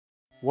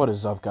What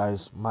is up,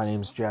 guys? My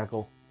name's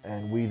Jackal,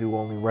 and we do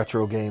only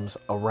retro games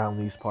around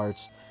these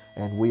parts,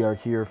 and we are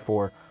here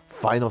for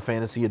Final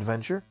Fantasy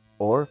Adventure,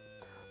 or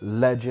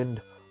Legend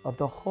of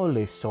the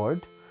Holy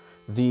Sword,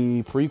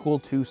 the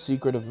prequel to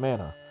Secret of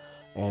Mana.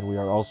 And we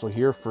are also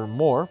here for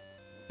more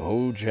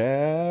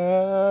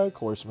Bojack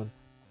Horseman.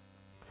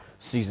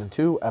 Season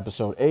 2,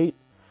 Episode 8,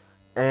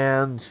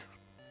 and...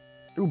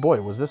 oh boy,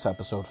 was this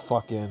episode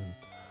funky.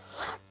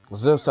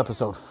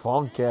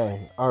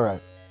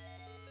 Alright.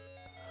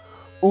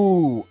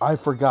 Ooh, I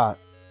forgot.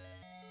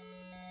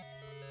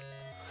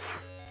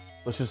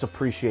 Let's just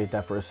appreciate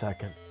that for a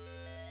second.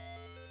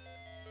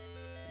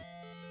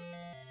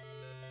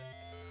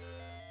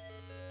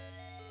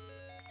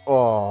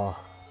 Oh,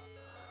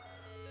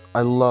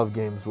 I love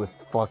games with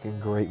fucking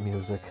great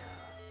music.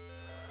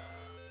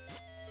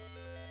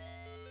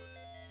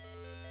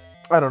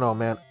 I don't know,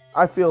 man.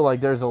 I feel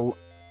like this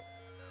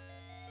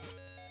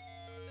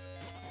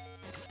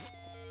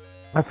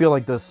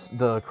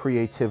the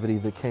creativity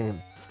that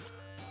came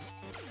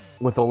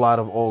with a lot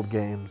of old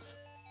games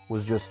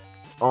was just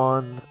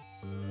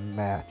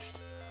unmatched.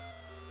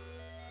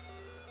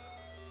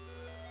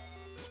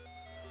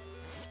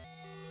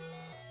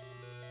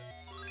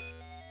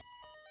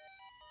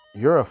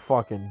 You're a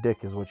fucking dick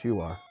is what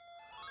you are.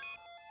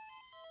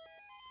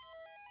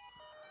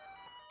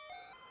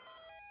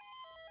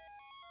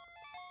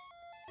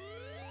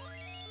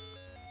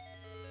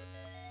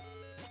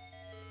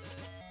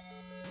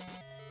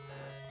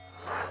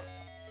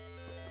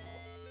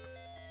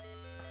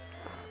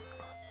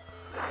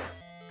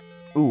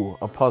 Ooh,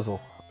 a puzzle.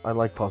 I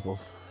like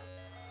puzzles.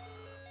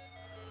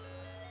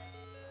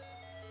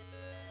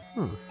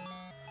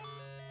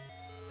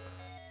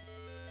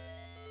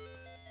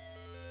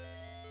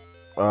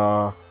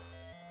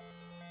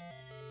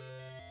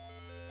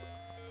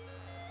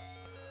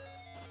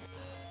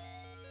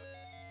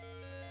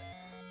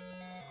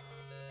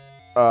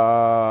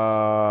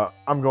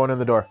 I'm going in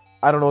the door.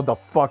 I don't know what the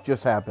fuck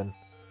just happened.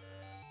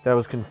 That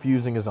was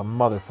confusing as a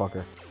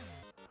motherfucker.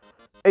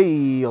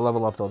 Hey, a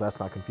level up though, that's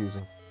not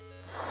confusing.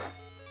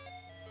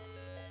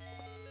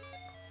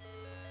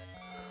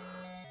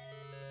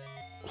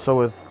 So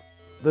with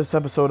this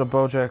episode of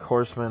Bojack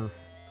Horseman,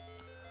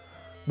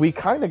 we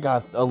kind of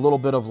got a little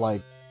bit of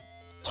like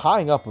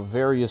tying up of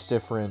various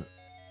different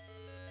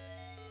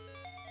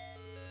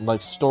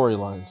like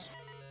storylines.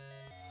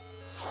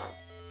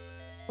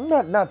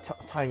 Not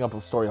tying up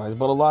of storylines,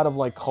 but a lot of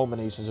like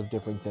culminations of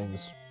different things.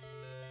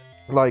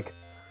 Like,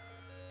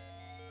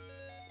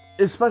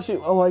 especially,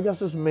 I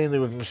guess it's mainly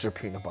with Mr.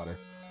 Peanut Butter.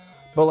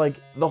 But like,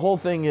 the whole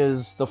thing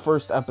is the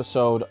first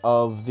episode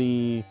of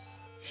the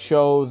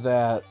show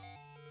that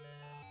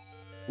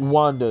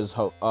Wanda's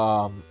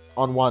on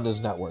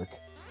Wanda's network.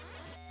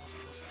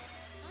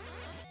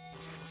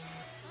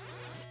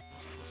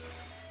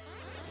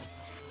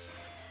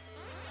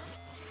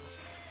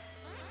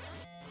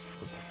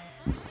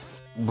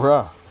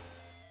 Bruh.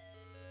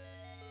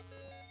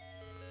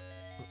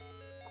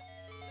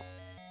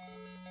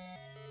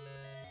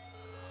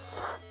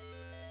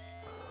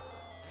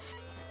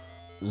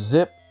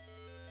 Zip.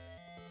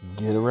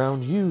 Get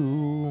around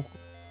you.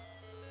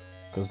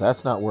 Because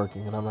that's not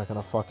working and I'm not going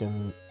to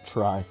fucking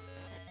try.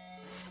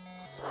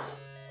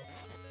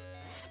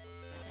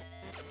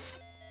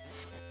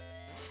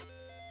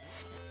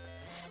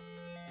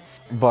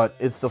 But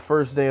it's the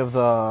first day of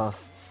the...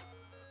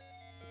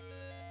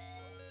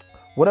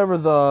 whatever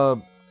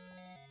the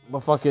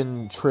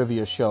fucking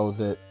trivia show,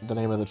 that the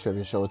name of the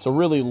trivia show. It's a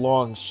really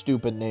long,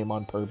 stupid name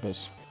on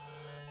purpose.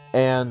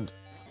 And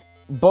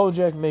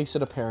Bojack makes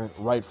it apparent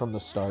right from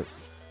the start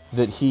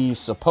that he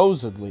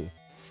supposedly,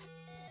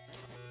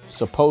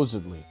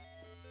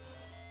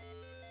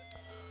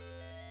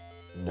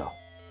 no,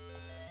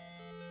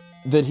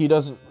 that he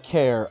doesn't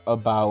care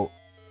about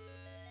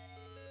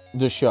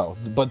the show,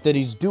 but that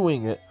he's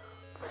doing it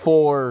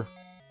for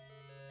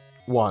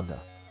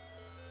Wanda.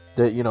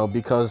 That, you know,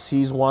 because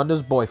he's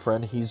Wanda's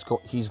boyfriend, he's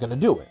gonna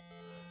do it.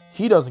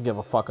 He doesn't give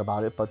a fuck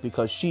about it, but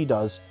because she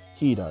does,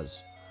 he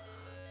does.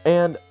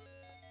 And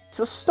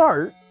to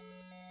start,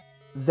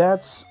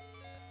 that's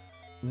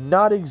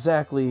not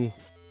exactly...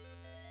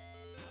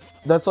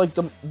 that's like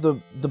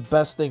the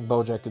best thing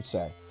Bojack could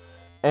say.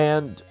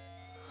 And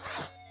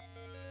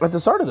at the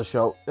start of the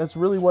show, that's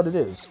really what it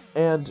is.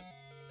 And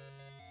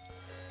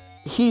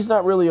he's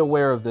not really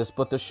aware of this,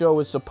 but the show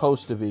is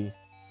supposed to be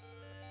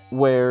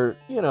where,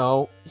 you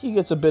know, he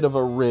gets a bit of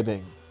a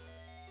ribbing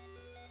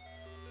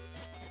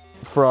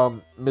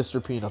from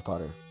Mr. Peanut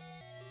Butter.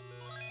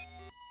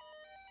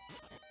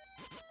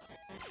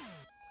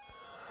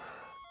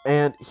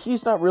 And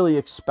he's not really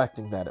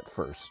expecting that at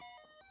first.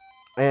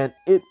 And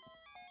it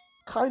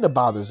kind of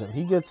bothers him.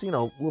 He gets, you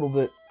know, a little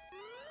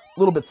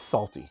bit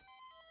salty.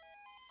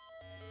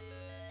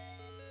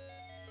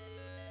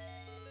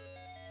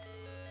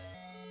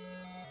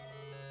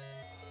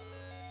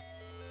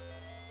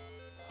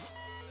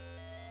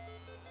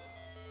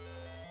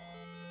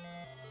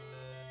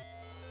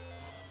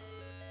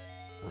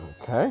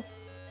 Okay.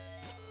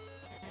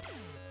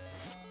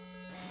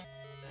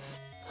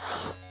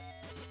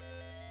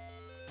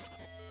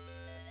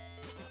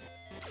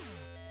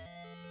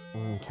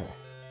 Okay.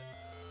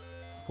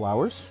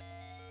 Flowers.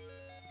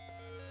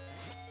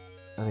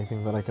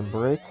 Anything that I can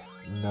break?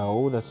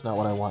 No, that's not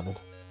what I wanted.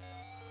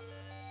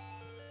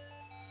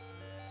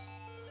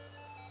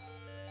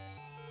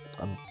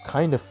 I'm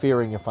kind of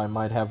fearing if I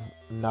might have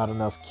not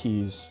enough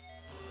keys.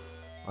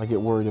 I get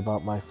worried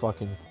about my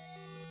fucking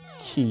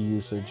key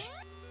usage.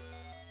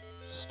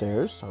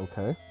 Stairs,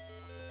 okay.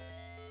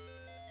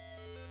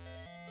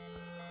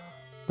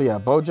 But yeah,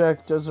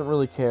 Bojack doesn't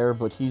really care,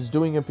 but he's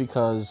doing it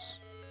because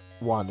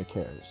Wanda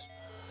cares.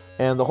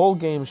 And the whole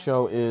game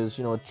show is,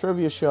 you know, a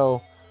trivia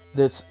show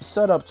that's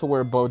set up to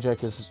where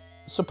Bojack is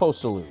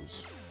supposed to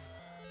lose.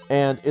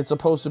 And it's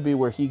supposed to be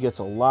where he gets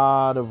a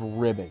lot of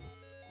ribbing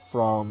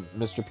from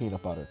Mr.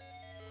 Peanut Butter.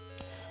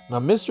 Now,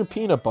 Mr.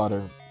 Peanut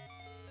Butter,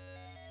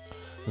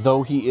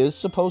 though he is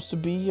supposed to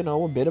be, you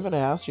know, a bit of an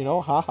ass, you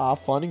know, haha,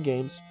 fun and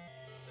games,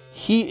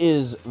 he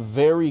is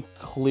very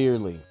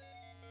clearly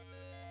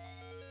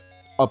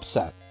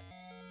upset.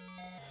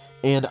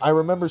 And I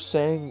remember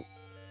saying,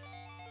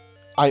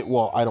 I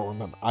don't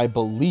remember. I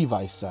believe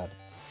I said,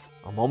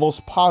 I'm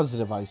almost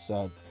positive I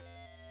said,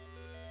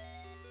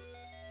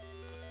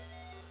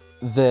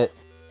 that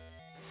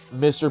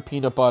Mr.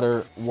 Peanut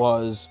Butter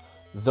was,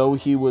 though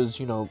he was,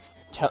 you know,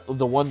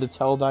 the one to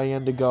tell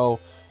Diane to go,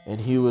 and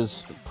he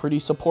was pretty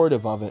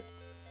supportive of it,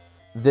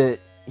 that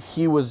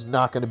he was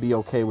not going to be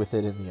okay with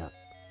it in the end.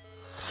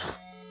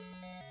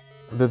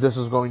 That this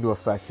was going to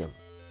affect him.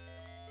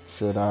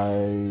 Should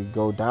I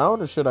go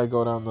down or should I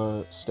go down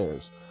the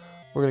stairs?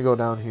 We're going to go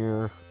down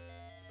here,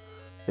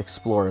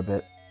 explore a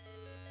bit.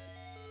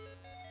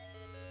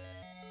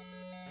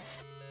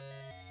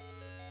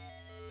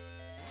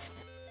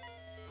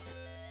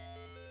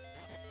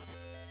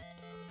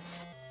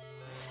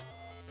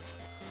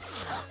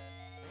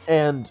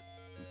 And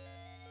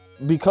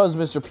because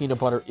Mr. Peanut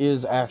Butter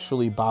is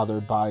actually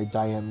bothered by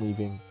Diane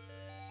leaving,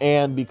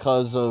 and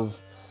because of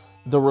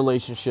the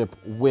relationship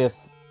with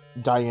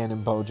Diane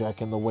and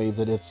Bojack and the way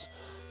that it's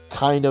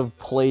kind of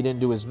played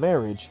into his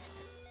marriage,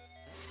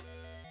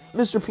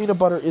 Mr. Peanut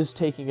Butter is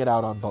taking it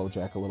out on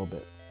Bojack a little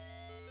bit.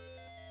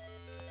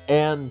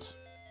 And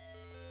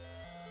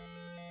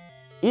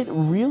it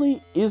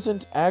really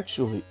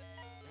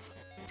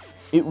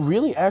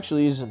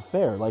actually isn't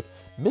fair. Like,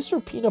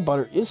 Mr. Peanut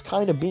Butter is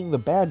kind of being the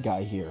bad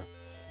guy here.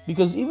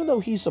 Because even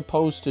though he's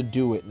supposed to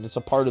do it and it's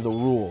a part of the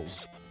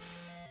rules,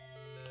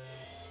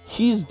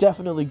 he's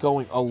definitely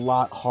going a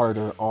lot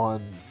harder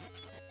on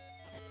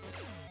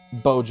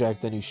Bojack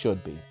than he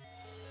should be.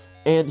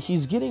 And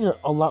he's getting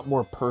a lot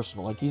more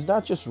personal. Like, he's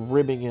not just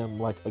ribbing him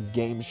like a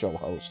game show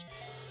host.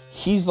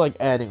 He's, like,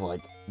 adding, like,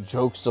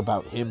 jokes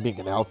about him being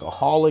an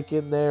alcoholic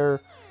in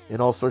there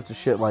and all sorts of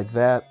shit like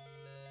that.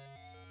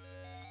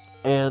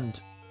 And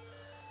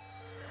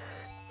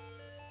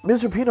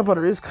Mr. Peanut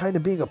Butter is kind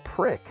of being a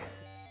prick.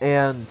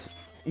 And,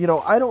 you know,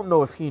 I don't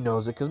know if he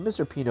knows it, because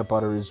Mr. Peanut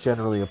Butter is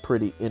generally a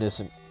pretty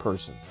innocent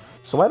person.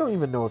 So I don't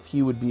even know if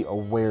he would be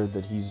aware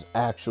that he's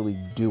actually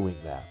doing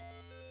that.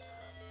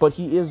 But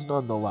he is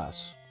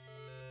nonetheless.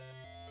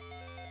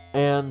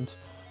 And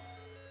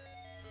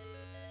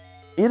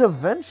it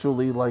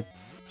eventually, like,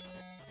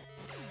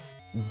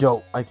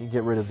 dope, I can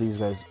get rid of these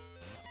guys.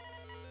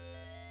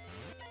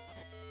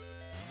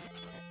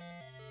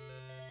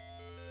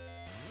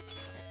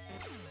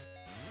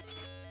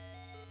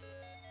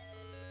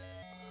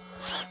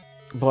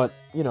 But,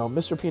 you know,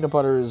 Mr. Peanut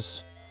Butter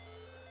is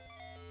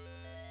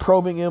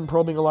probing him,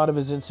 probing a lot of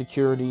his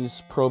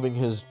insecurities, probing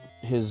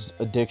his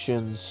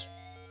addictions.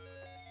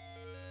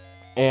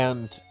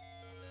 And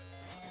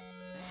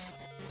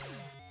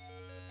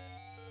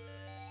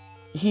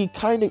he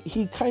kind of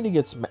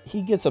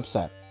gets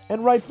upset,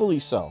 and rightfully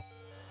so.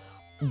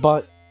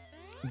 But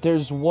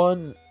there's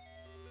one,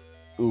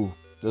 ooh,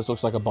 this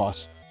looks like a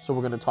boss. So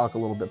we're going to talk a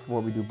little bit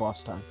before we do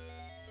boss time.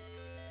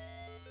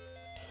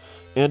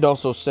 And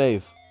also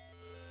save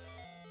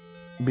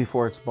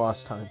before it's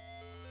boss time.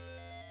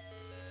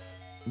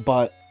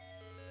 But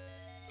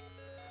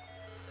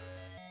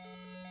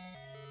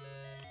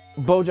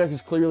Bojack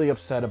is clearly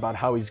upset about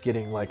how he's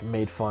getting, like,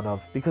 made fun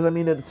of. Because, I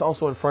mean, it's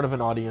also in front of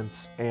an audience,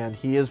 and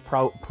he is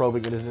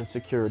probing at his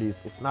insecurities.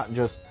 It's not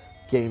just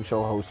game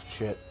show host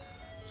shit.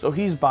 So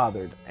he's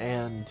bothered.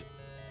 And,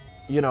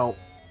 you know,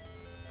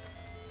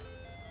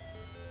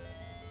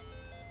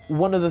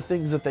 one of the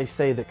things that they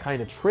say that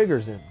kind of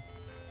triggers him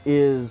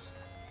is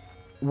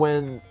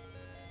when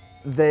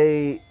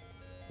they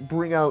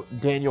bring out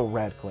Daniel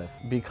Radcliffe,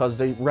 because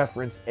they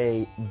reference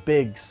a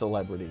big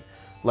celebrity.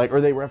 Like,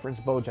 or they reference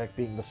Bojack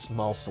being the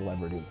small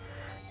celebrity.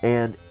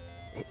 And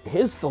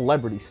his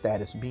celebrity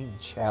status being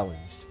challenged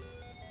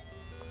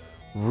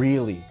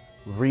really,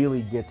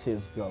 really gets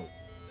his goat.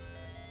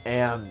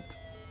 And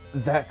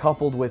that,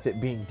 coupled with it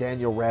being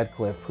Daniel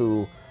Radcliffe,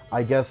 who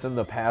I guess in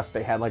the past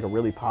they had, like, a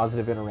really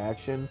positive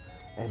interaction,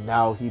 and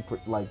now he,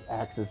 like,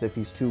 acts as if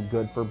he's too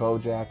good for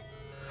Bojack.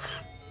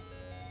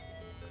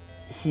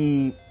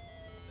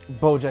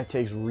 Bojack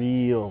takes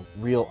real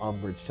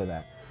umbrage to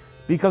that.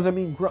 Because, I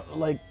mean,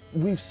 like,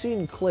 we've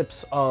seen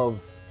clips of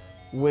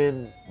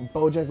when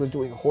Bojack was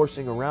doing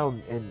horsing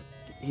around and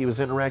he was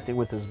interacting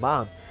with his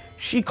mom,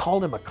 she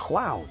called him a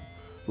clown.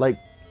 Like,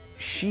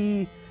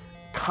 she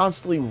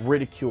constantly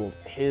ridiculed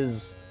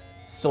his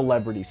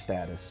celebrity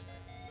status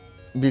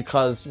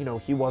because, you know,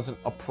 he wasn't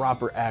a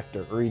proper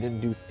actor, or he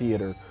didn't do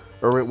theater,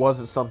 or it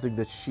wasn't something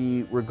that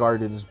she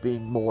regarded as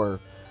being more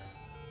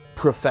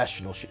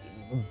professional,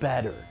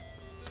 better.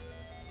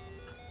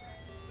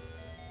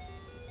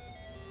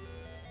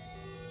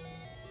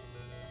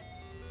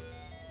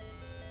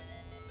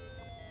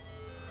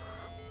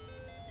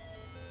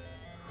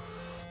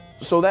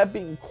 So that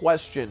being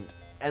questioned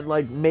and,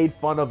 like, made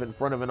fun of in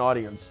front of an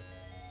audience,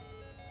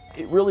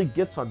 it really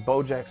gets on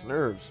Bojack's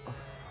nerves.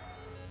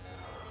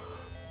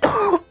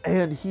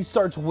 And he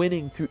starts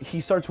winning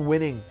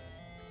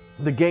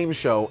the game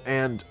show,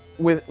 and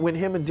when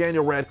him and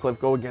Daniel Radcliffe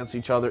go against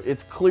each other,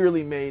 it's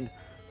clearly made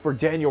for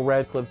Daniel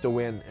Radcliffe to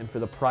win and for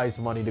the prize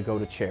money to go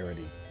to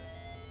charity.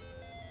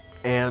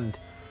 And,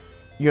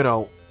 you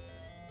know,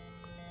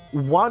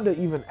 Wanda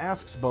even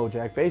asks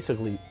Bojack,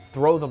 basically,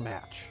 throw the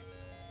match.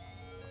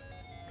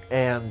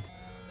 And,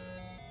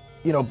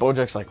 you know,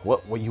 Bojack's like,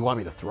 what, you want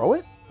me to throw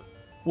it?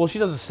 Well, she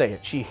doesn't say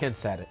it. She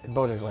hints at it. And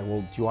Bojack's like,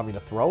 well, do you want me to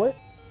throw it?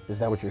 Is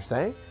that what you're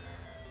saying?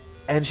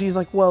 And she's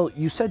like, well,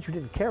 you said you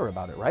didn't care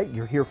about it, right?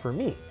 You're here for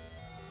me.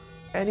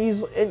 And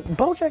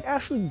Bojack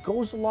actually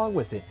goes along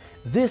with it.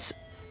 This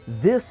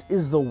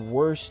is the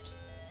worst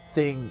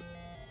thing.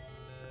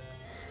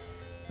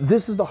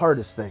 This is the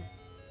hardest thing.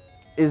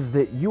 Is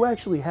that you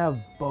actually have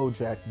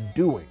Bojack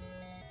doing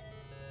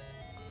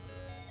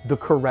the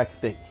correct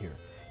thing here.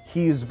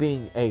 He is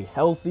being a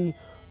healthy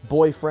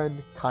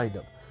boyfriend, kind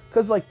of.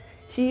 Because, like,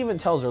 he even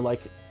tells her,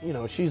 like, you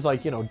know, she's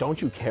like, you know, don't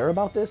you care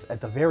about this?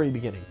 At the very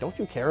beginning, don't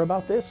you care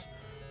about this?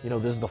 You know,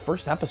 this is the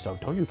first episode,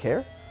 don't you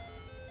care?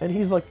 And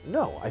he's like,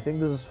 no, I think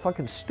this is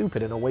fucking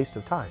stupid and a waste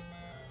of time.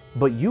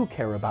 But you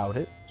care about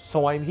it,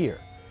 so I'm here.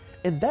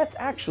 And that's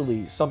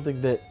actually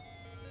something that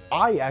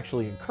I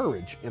actually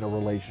encourage in a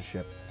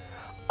relationship.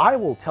 I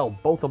will tell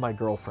both of my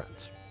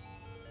girlfriends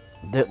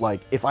that,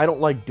 like, if I don't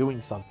like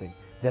doing something,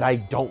 that I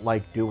don't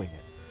like doing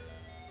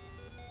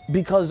it.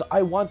 Because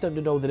I want them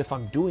to know that if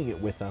I'm doing it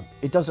with them,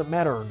 it doesn't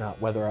matter or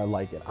not whether I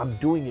like it. I'm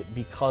doing it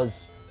because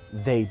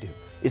they do.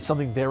 It's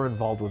something they're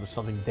involved with, it's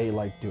something they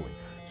like doing.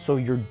 So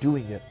you're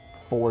doing it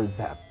for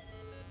them.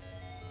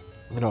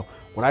 You know,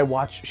 when I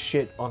watch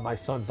shit on my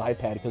son's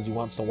iPad because he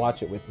wants to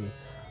watch it with me,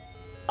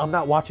 I'm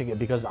not watching it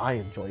because I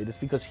enjoy it. It's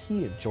because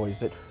he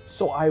enjoys it.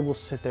 So I will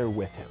sit there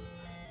with him.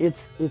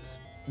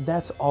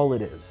 That's all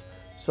it is.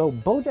 So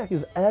Bojack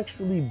is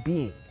actually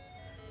being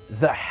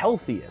the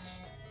healthiest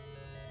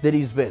that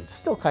he's been.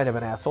 Still kind of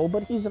an asshole,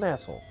 but he's an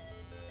asshole.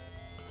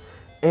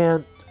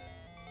 And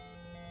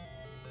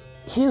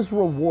his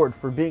reward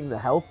for being the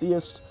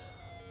healthiest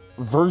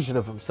version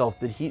of himself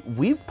that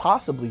we've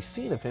possibly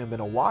seen of him in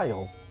a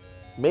while,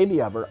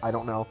 maybe ever, I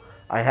don't know.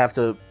 I have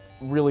to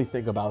really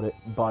think about it,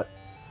 but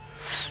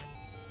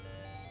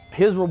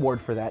his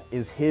reward for that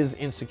is his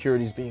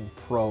insecurities being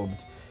probed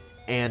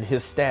and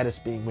his status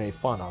being made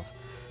fun of.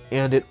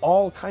 And it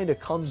all kind of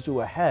comes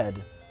to a head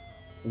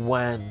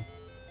when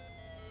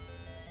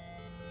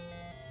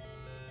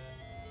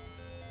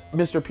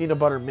Mr. Peanut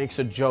Butter makes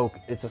a joke.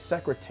 It's a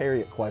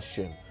Secretariat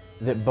question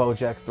that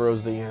Bojack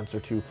throws the answer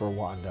to for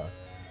Wanda.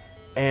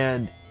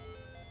 And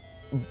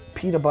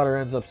Peanut Butter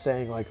ends up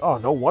saying, like, oh,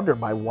 no wonder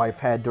my wife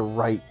had to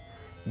write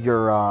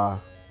you're a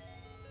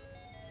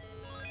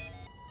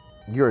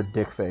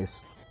dick face.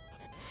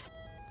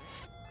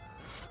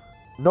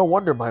 No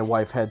wonder my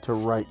wife had to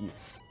write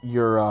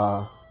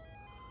your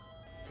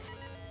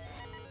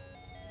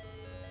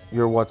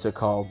what's it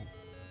called?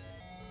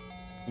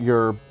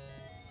 Your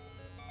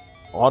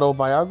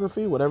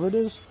autobiography, whatever it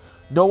is.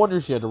 No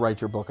wonder she had to write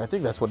your book. I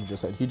think that's what he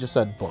just said. He just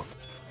said book.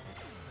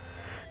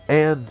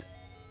 And,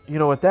 you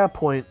know, at that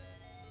point,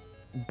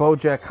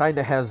 Bojack kind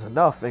of has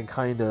enough and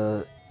kind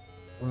of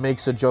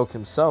makes a joke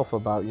himself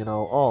about, you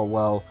know, oh,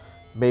 well,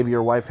 maybe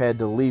your wife had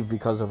to leave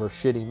because of her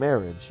shitty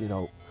marriage, you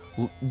know,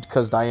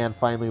 because Diane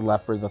finally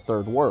left for the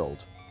third world.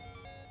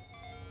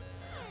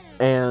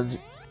 And,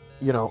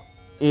 you know,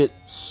 it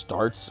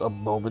starts a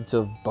moment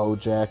of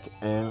Bojack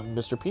and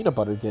Mr. Peanut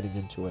Butter getting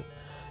into it.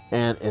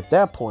 And at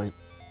that point,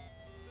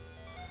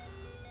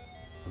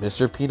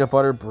 Mr. Peanut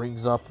Butter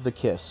brings up the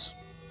kiss.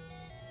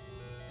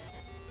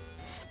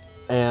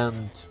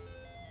 And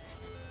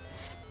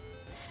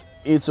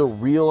it's a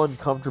real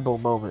uncomfortable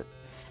moment.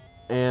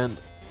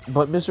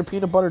 But Mr.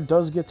 Peanut Butter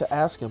does get to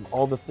ask him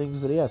all the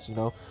things that he asks, you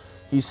know.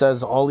 He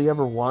says all he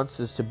ever wants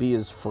is to be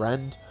his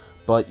friend,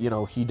 but, you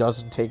know, he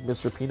doesn't take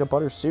Mr. Peanut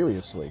Butter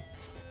seriously.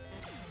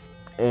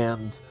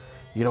 And,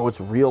 you know, it's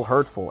real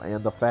hurtful.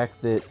 And the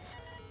fact that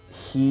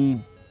he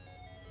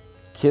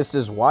kissed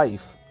his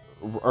wife,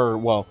 or,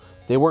 well,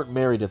 they weren't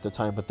married at the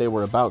time, but they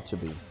were about to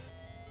be.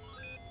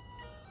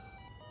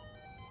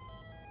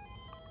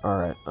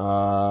 Alright,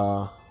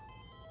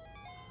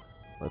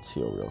 let's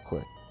heal real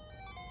quick.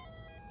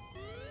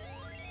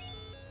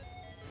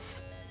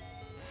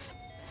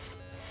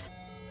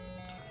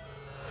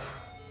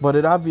 But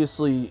it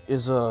obviously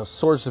is a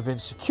source of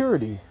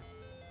insecurity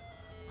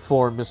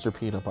for Mr.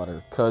 Peanut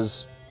Butter,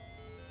 because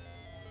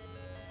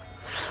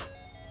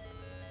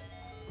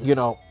you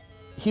know,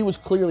 he was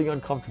clearly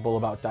uncomfortable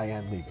about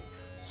Diane leaving.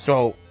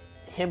 So,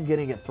 him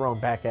getting it thrown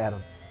back at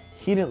him,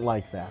 he didn't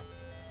like that.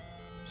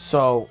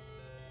 So,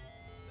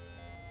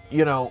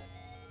 you know,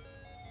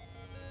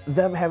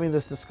 them having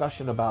this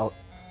discussion about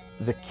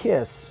the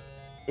kiss,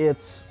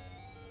 it's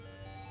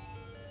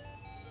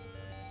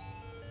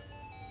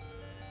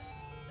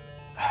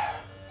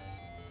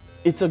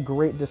a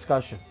great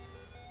discussion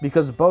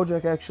because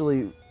Bojack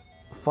actually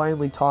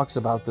finally talks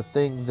about the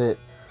thing that,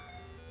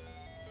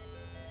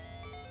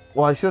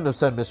 well, I shouldn't have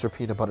said Mr.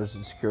 Peanut Butter's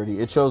insecurity.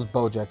 It shows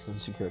Bojack's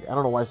insecurity. I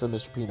don't know why I said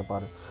Mr. Peanut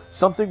Butter.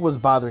 Something was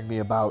bothering me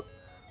about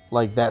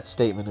like that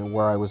statement and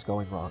where I was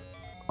going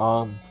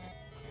wrong.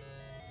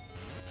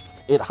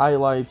 It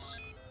highlights,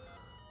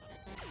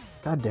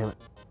 God damn it,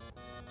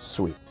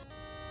 sweet.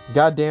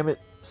 God damn it,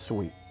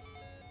 sweet.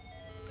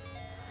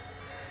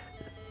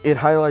 It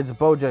highlights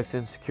Bojack's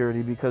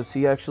insecurity because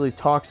he actually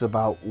talks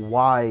about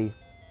why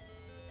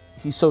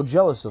he's so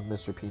jealous of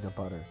Mr. Peanut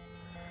Butter.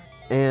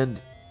 And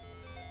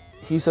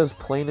he says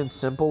plain and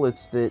simple,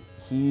 it's that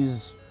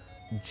he's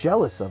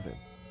jealous of him.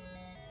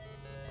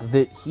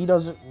 That he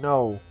doesn't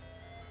know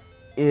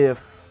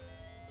if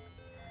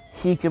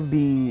he can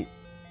be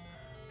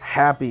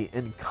happy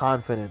and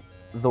confident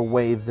the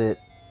way that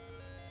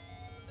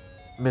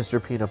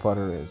Mr. Peanut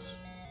Butter is.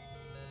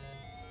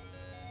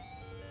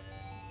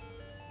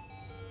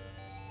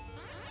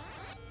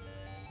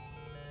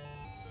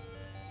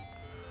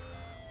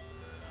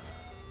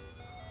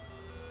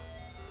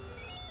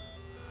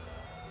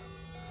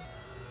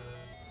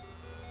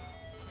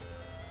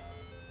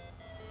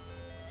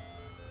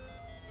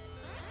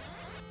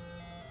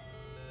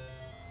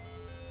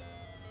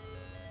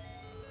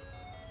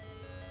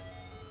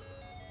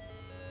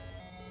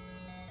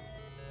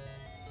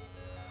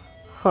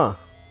 Huh.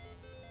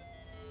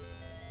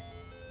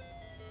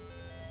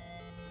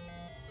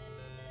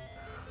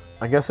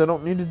 I guess I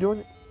don't need to do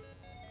it.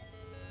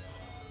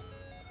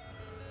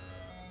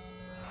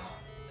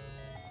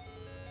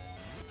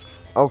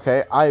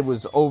 Okay, I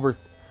was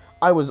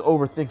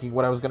overthinking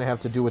what I was gonna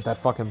have to do with that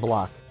fucking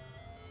block.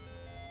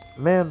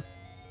 Man,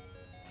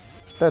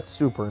 that's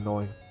super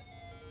annoying.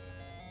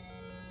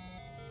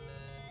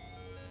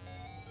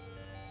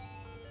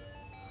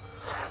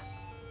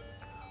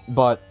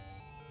 But,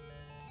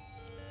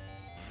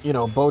 you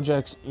know,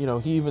 Bojack's, you know,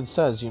 he even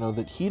says, you know,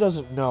 that he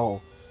doesn't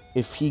know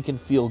if he can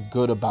feel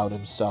good about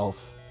himself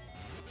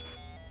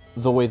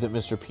the way that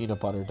Mr. Peanut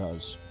Butter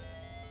does.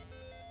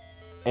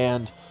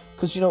 And,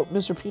 because, you know,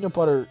 Mr. Peanut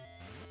Butter,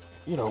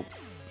 you know,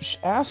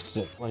 asks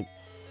it, like,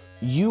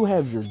 you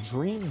have your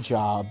dream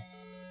job,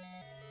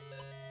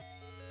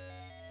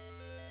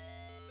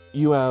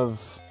 you have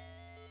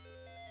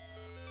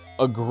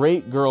a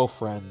great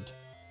girlfriend,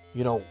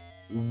 you know,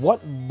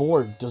 what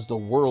more does the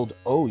world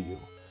owe you?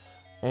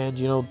 And,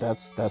 you know,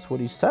 that's what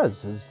he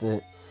says, is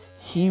that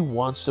he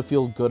wants to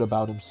feel good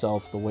about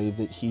himself the way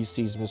that he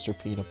sees Mr.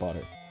 Peanut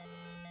Butter.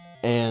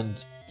 And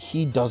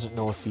he doesn't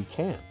know if he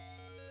can.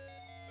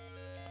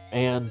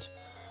 And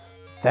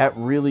that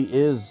really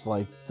is,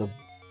 like,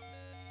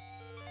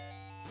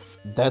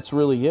 that's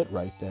really it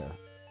right there.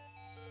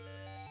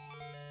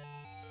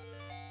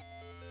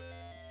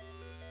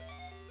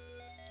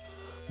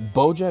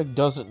 Bojack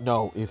doesn't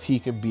know if he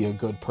can be a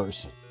good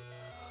person.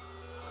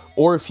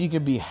 Or if he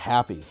can be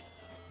happy.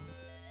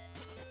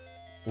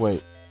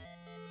 Wait.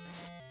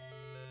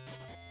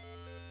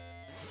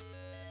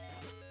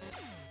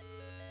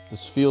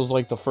 This feels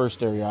like the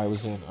first area I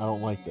was in. I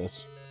don't like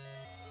this.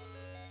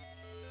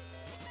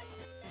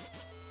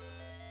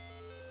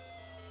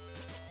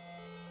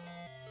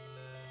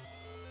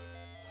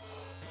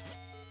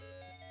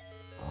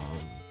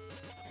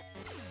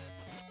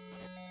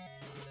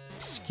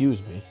 Excuse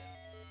me.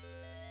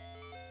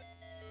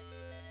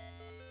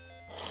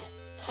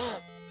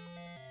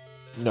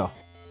 No.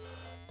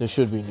 This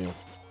should be new.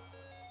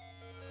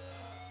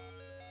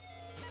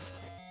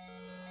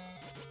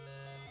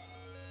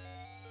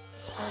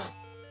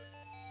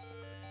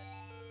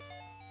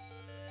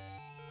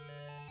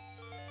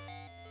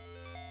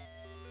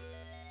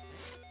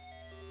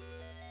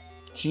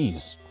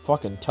 Jeez,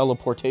 fucking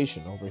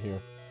teleportation over here.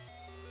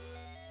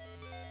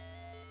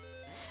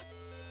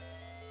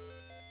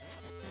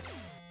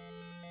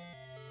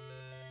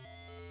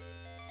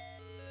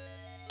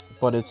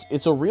 But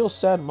it's a real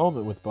sad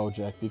moment with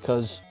Bojack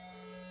because,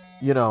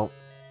 you know,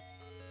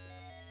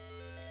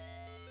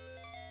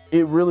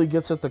 it really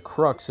gets at the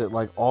crux at,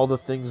 like, all the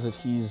things that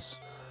he's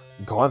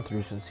gone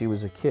through since he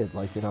was a kid.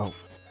 Like, you know,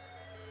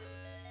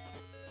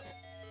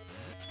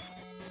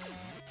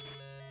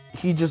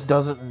 he just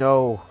doesn't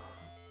know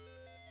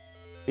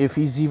if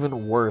he's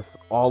even worth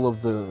all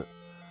of the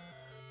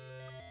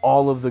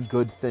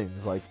good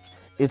things. Like,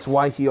 it's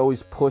why he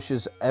always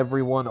pushes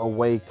everyone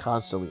away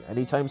constantly.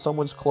 Anytime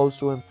someone's close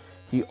to him,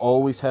 he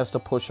always has to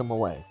push them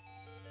away.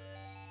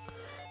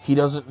 He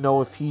doesn't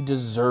know if he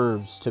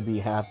deserves to be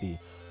happy.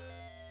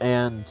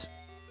 And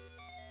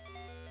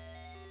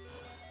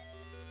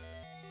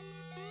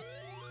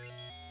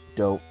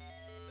dope.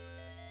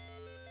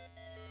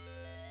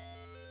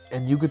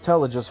 And you could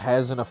tell it just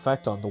has an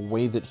effect on the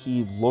way that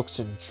he looks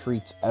and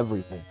treats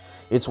everything.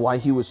 It's why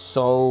he was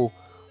so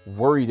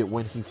worried that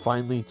when he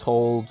finally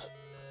told...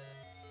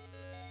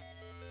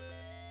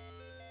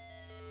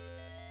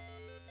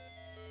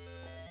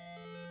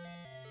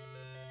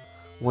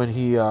 When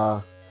he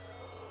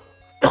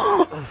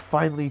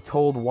finally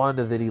told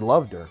Wanda that he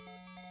loved her.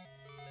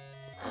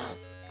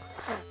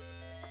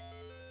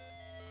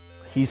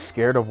 He's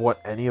scared of what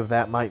any of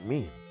that might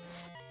mean.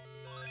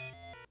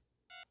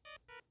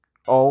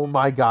 Oh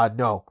my God,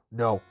 no,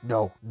 no,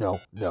 no, no,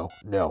 no,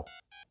 no.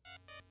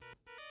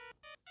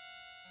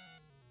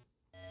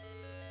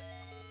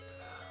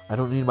 I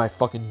don't need my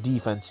fucking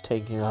defense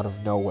taking out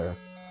of nowhere.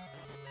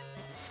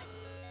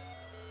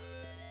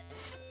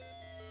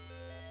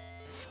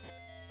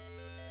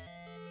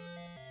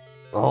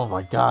 Oh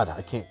my God,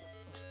 I can't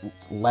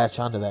latch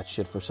onto that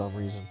shit for some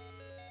reason.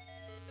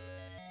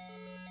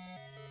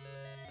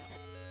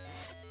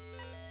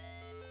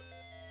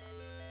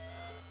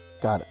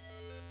 Got it.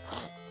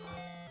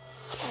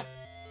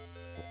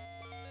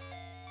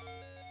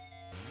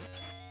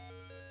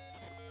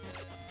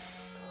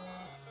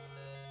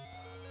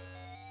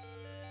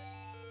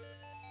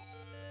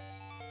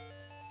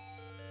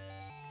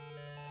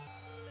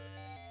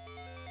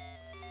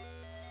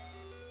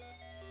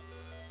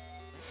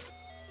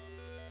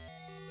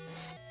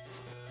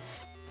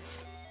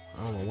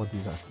 I don't know what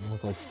these are. They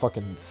look like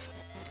fucking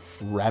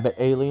rabbit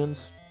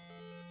aliens.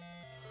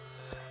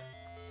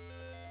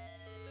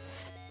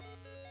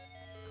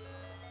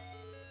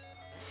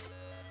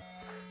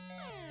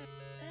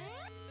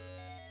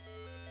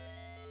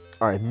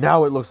 Alright,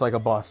 now it looks like a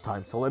boss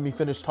time. So let me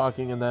finish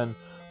talking and then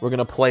we're going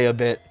to play a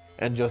bit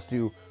and just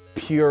do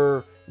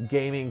pure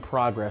gaming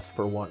progress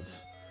for once.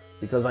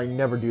 Because I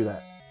never do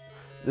that.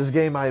 This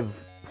game I've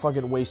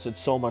fucking wasted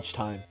so much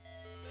time.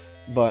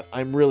 But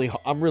I'm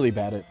really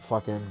bad at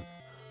fucking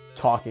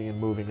talking and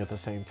moving at the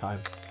same time.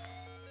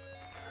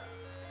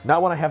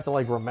 Not when I have to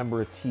like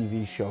remember a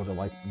TV show to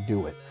like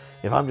do it.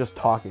 If I'm just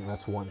talking,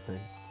 that's one thing.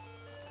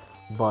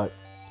 But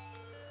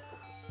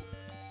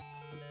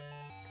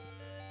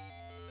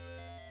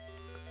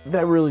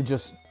that really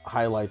just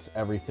highlights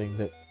everything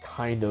that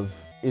kind of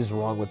is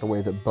wrong with the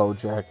way that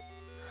Bojack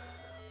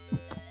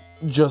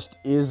just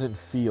is and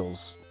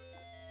feels.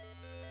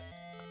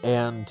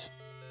 And,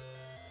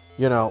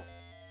 you know,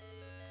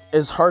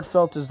 as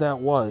heartfelt as that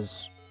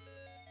was,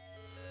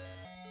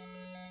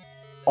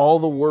 all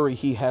the worry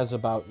he has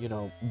about, you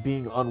know,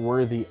 being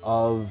unworthy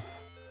of,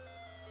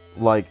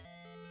 like,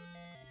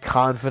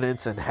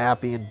 confidence and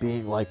happy and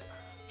being, like,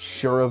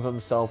 sure of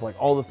himself,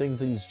 like, all the things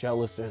that he's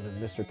jealous in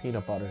Mr.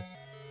 Peanut Butter,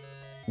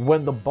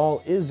 when the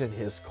ball is in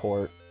his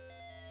court,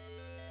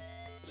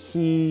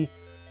 he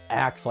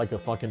acts like a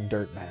fucking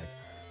dirtbag.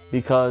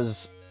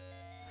 Because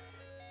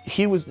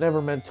he was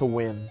never meant to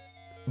win,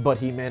 but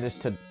he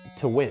managed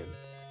to win.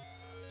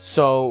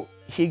 So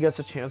he gets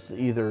a chance to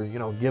either, you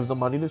know, give the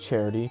money to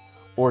charity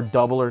or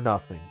double or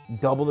nothing.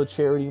 Double the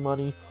charity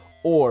money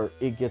or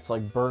it gets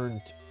like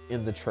burned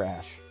in the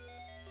trash.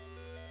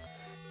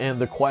 And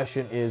the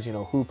question is, you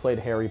know, who played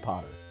Harry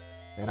Potter?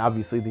 And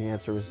obviously the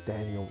answer is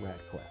Daniel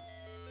Radcliffe.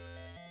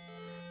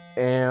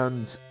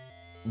 And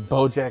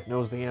Bojack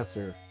knows the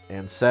answer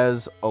and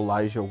says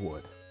Elijah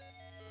Wood.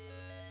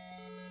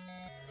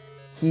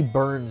 He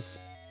burns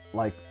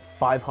like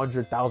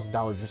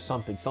 $500,000 or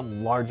something,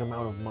 some large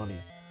amount of money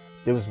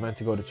that was meant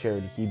to go to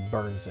charity. He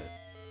burns it.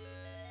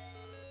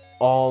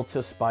 All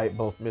to spite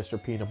both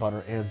Mr. Peanut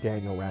Butter and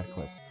Daniel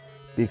Radcliffe.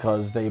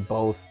 Because they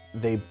both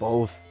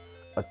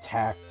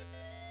attacked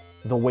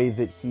the way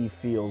that he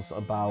feels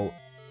about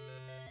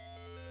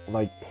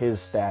like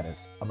his status,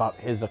 about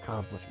his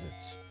accomplishments.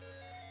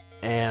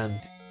 And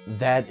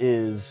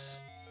it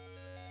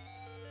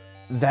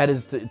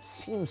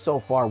seems so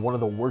far one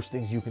of the worst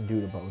things you can do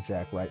to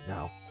Bojack right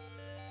now.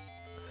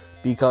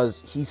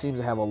 Because he seems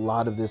to have a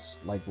lot of this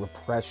like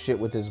repressed shit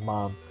with his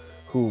mom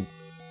who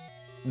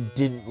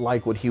didn't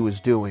like what he was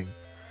doing.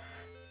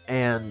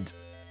 And,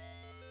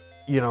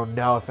 you know,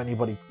 now if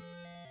anybody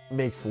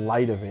makes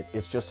light of it,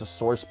 it's just a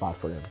sore spot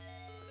for him.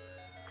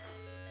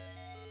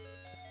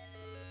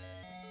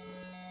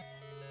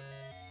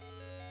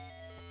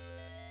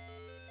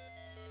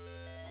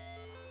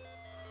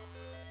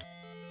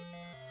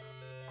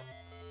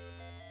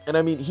 And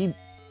I mean,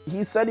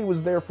 he said he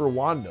was there for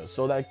Wanda,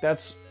 so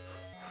that's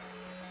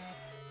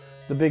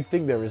the big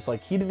thing there is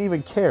like he didn't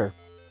even care.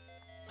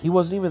 He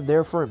wasn't even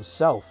there for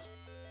himself.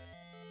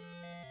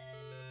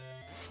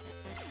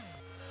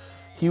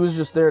 He was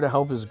just there to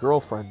help his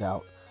girlfriend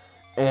out.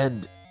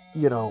 And,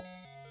 you know,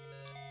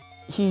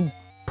 he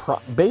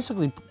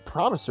basically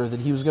promised her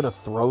that he was going to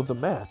throw the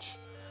match.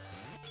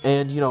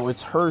 And, you know,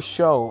 it's her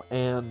show,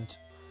 and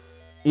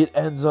it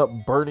ends up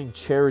burning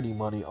charity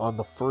money on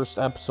the first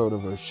episode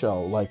of her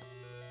show. Like,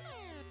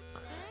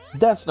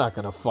 that's not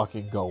gonna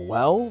fucking go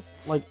well.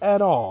 Like,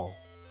 at all.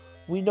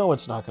 We know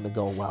it's not gonna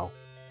go well.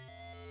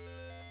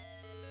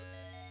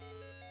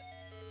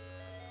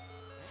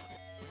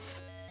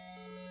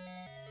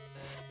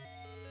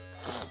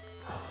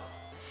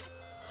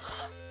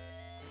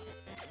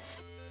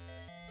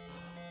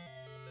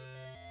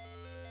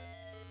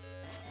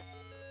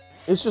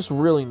 it's just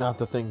really not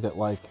the thing that,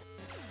 like,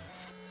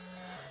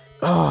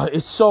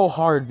 it's so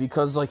hard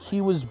because, like,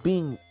 he was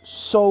being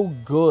so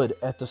good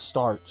at the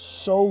start.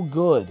 So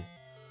good.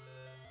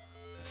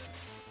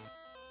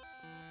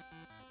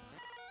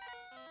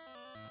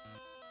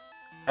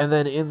 And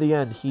then in the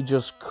end, he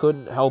just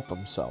couldn't help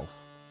himself.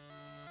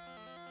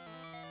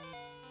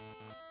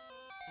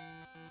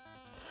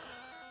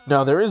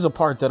 Now, there is a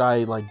part that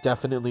I, like,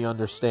 definitely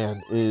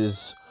understand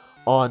is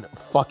on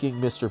fucking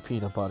Mr.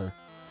 Peanut Butter.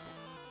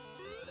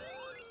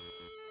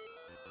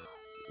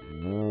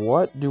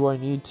 What do I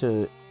need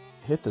to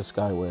hit this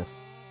guy with?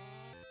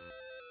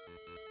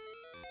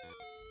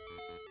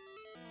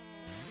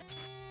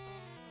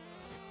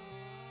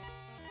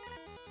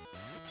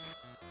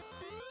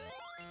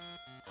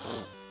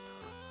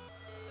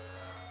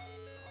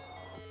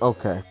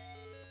 Okay.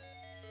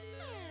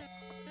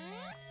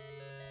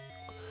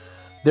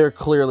 There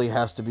clearly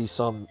has to be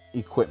some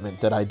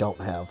equipment that I don't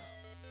have.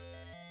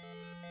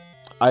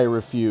 I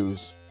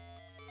refuse.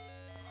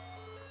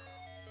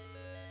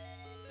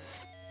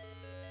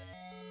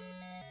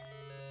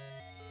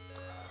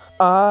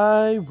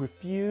 I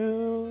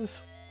refuse.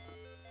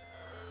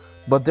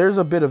 But there's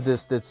a bit of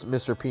this that's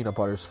Mr. Peanut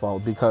Butter's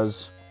fault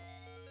because,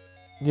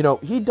 you know,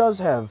 he does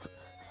have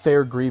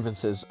fair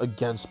grievances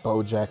against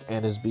Bojack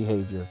and his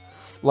behavior.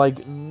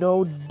 Like,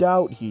 no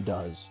doubt he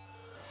does.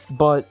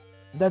 But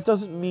that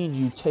doesn't mean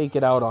you take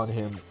it out on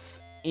him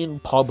in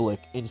public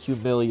and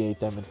humiliate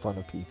them in front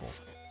of people.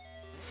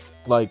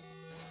 Like,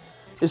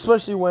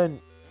 especially when,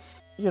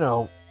 you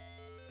know,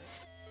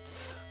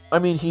 I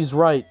mean, he's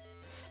right.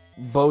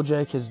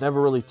 Bojack has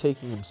never really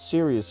taken him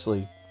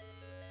seriously.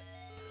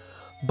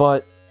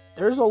 But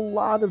there's a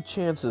lot of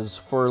chances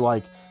for,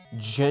 like,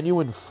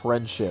 genuine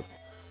friendship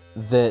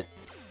that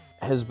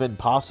has been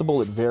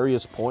possible at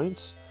various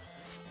points.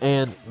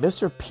 And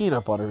Mr.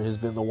 Peanut Butter has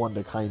been the one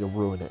to kind of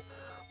ruin it.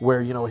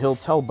 Where, you know, he'll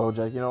tell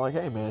Bojack, you know, like,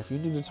 hey, man, if you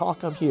need to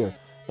talk, I'm here.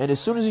 And as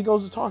soon as he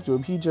goes to talk to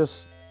him,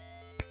 he's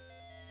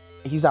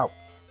out.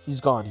 He's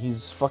gone.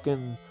 He's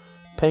fucking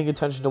paying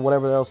attention to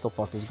whatever else the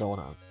fuck is going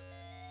on.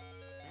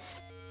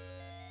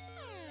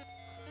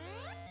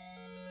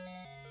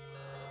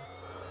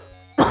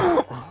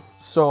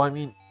 So, I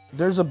mean,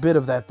 there's a bit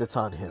of that that's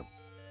on him.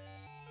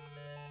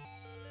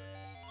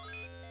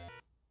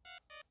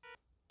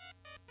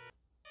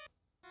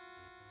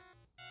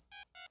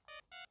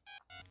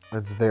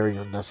 That's very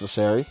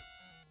unnecessary.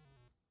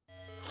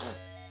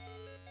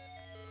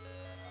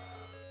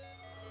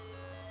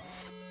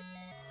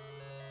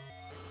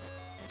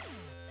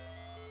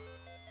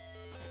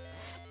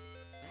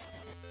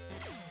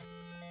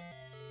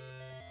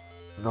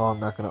 No,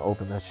 I'm not going to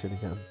open that shit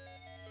again.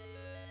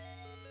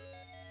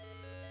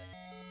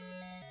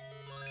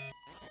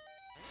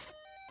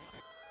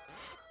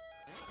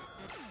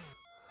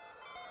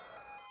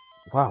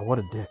 Wow, what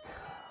a dick.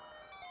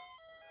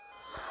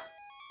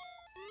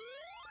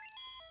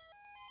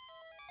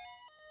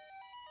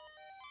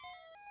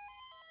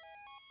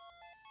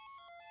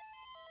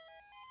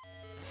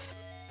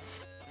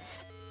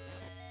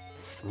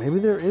 Maybe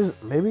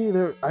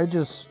I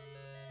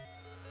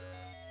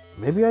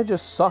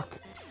just suck.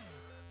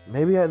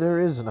 Maybe there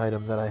is an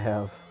item that I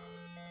have.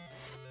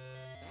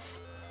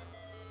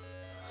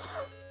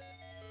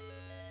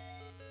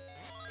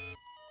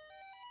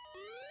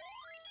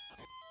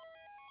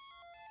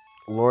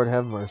 Lord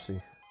have mercy.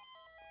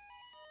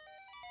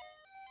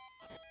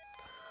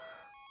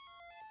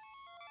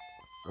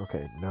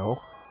 Okay,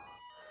 no.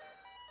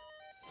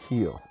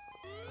 Heal.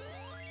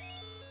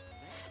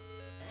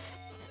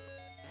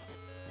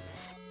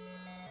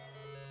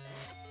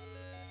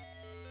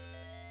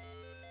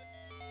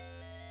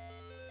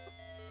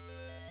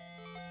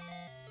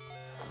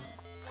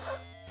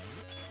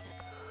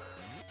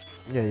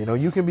 Yeah, you know,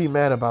 you can be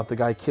mad about the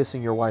guy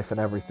kissing your wife and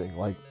everything.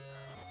 Like,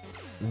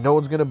 no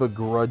one's gonna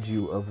begrudge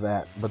you of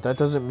that. But that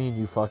doesn't mean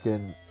you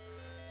fucking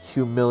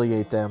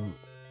humiliate them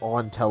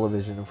on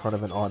television in front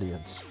of an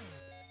audience.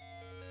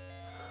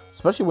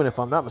 Especially when, if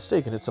I'm not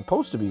mistaken, it's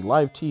supposed to be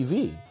live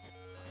TV.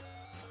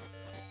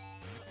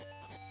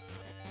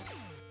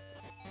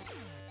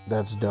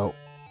 That's dope.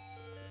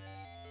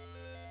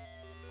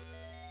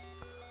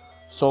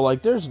 So,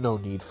 like, there's no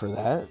need for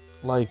that.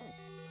 Like,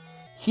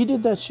 he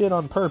did that shit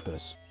on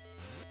purpose.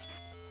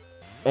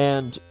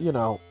 And, you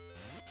know,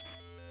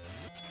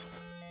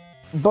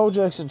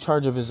 Bojack's in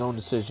charge of his own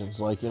decisions.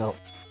 Like, you know,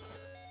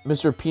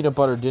 Mr. Peanut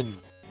Butter didn't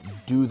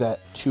do that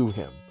to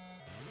him.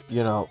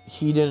 You know,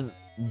 he didn't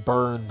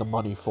burn the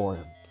money for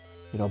him.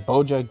 You know,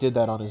 Bojack did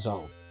that on his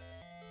own.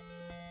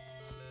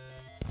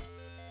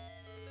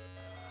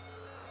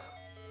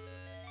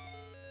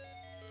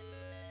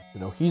 You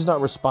know, he's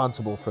not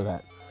responsible for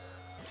that.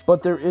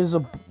 But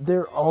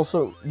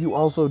you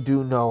also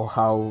do know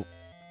how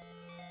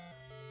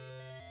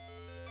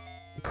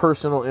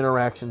personal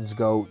interactions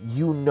go.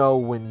 You know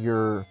when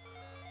you're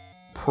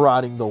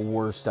prodding the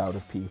worst out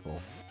of people.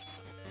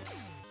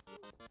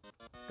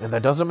 And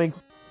that doesn't make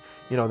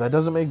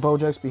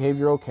Bojack's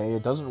behavior okay.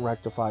 It doesn't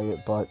rectify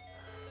it, but,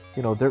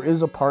 you know, there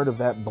is a part of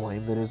that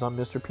blame that is on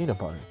Mr. Peanut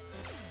Butter.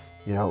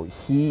 You know,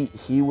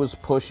 he was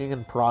pushing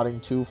and prodding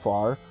too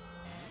far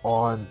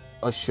on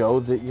a show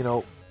that, you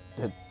know,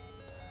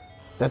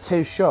 that's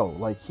his show.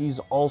 Like, he's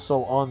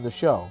also on the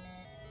show.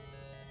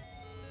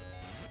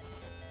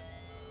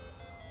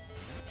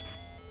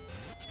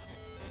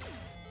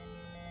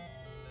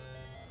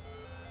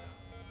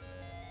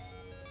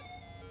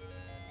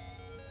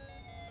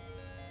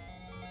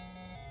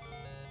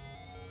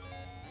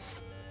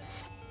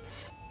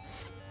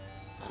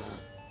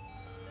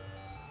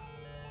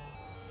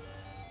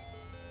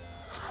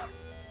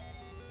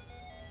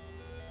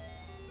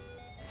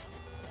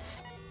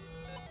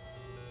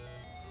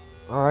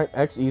 Alright,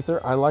 X Ether.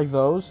 I like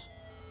those.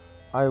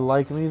 I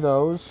like me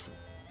those.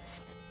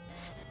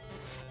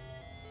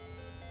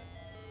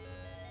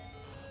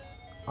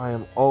 I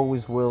am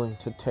always willing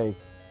to take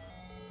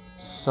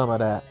some of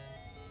that.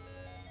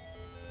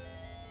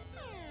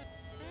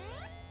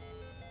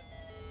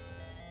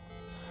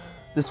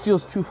 This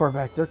feels too far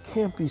back. There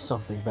can't be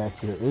something back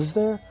here, is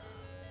there?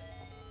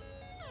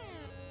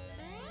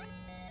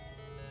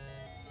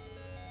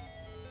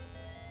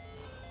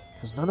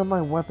 Because none of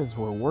my weapons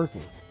were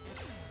working.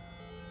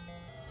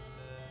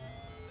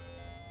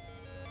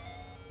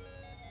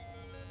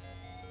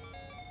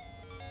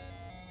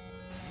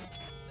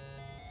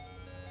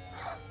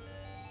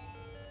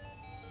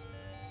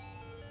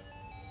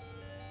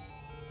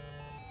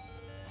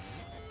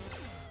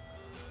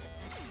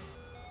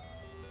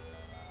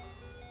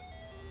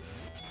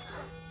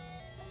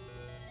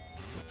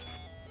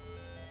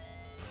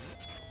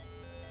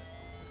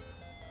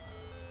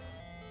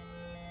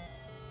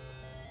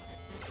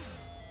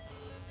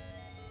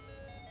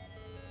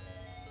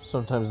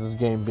 Sometimes this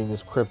game, being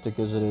as cryptic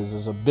as it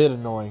is a bit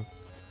annoying.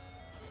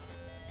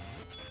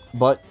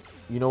 But,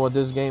 you know what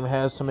this game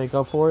has to make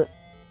up for it?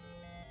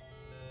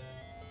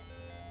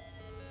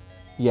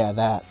 Yeah,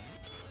 that.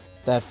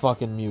 That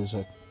fucking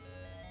music.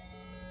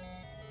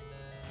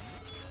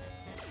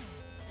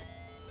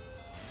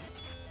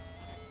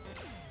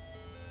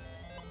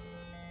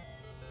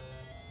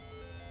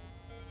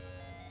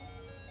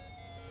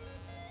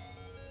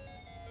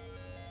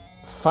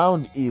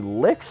 Found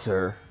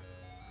elixir?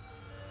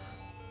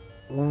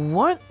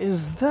 What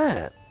is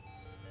that?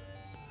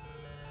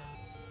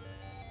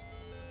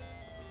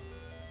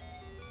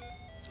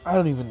 I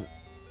don't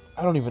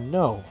even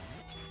know.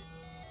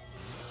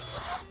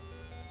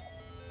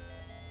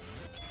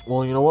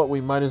 Well, you know what?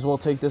 We might as well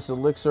take this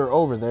elixir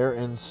over there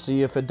and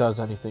see if it does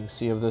anything.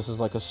 See if this is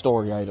like a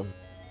story item.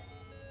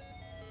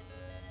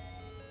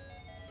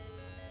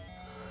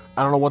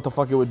 I don't know what the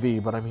fuck it would be,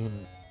 but I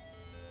mean,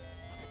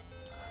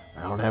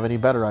 I don't have any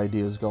better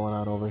ideas going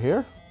on over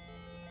here.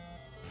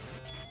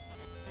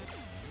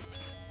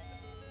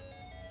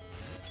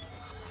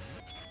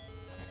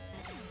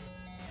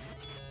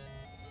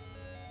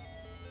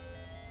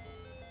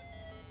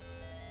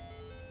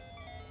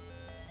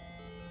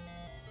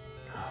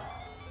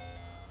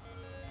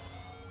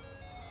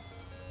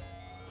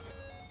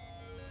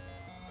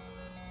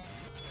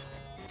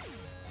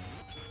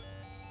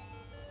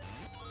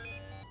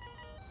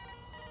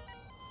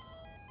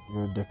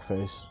 You're a dick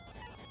face.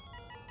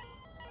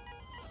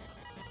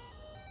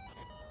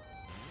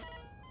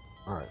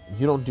 Alright,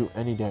 you don't do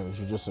any damage,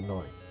 you're just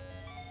annoying.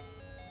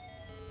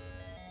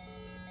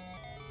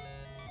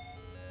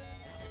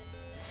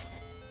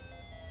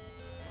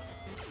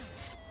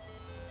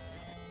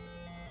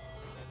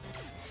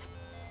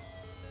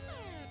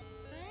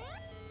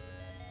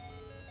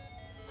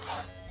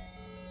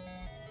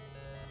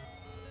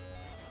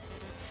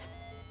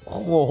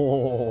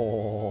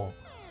 Oh,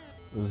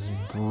 this is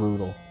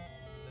brutal.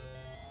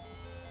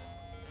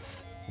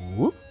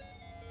 Whoop.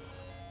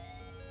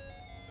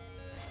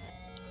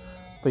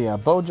 But yeah,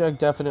 Bojack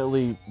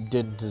definitely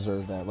didn't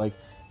deserve that. Like,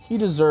 he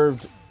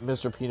deserved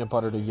Mr. Peanut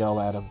Butter to yell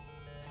at him.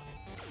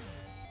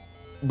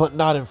 But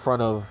not in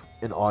front of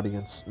an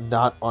audience,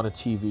 not on a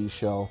TV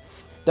show.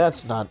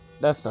 That's not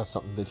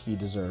something that he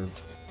deserved.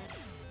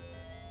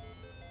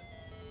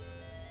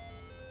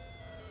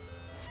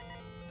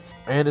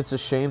 And it's a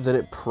shame that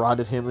it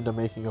prodded him into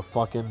making a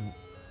fucking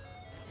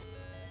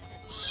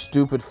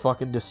stupid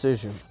fucking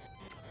decision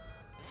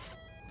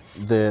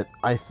that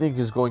I think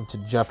is going to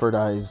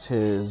jeopardize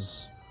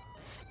his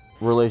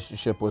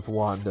relationship with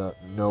Wanda,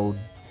 no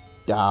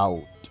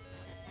doubt.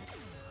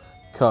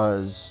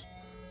 Because,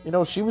 you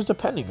know, she was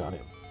depending on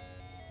him.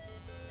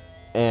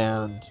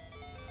 And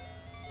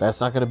that's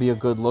not going to be a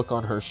good look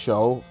on her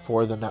show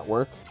for the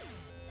network.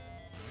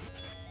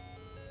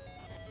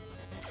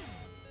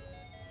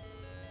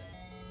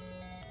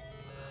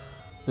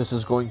 This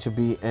is going to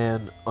be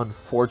an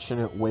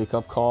unfortunate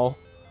wake-up call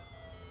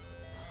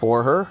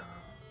for her.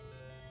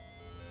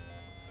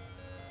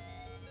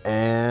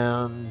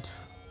 And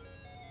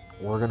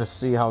we're going to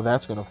see how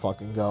that's going to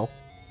fucking go.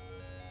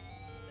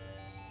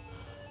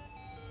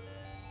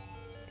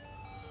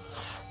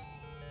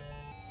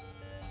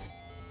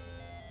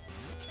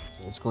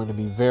 It's going to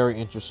be very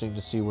interesting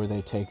to see where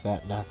they take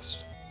that next.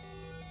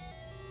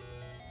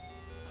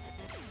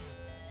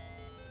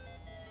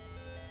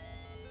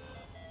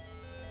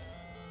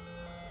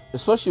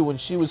 especially when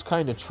she was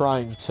kind of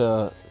trying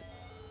to...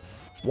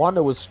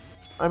 Wanda was,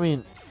 I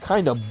mean,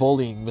 kind of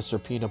bullying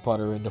Mr. Peanut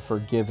Butter into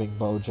forgiving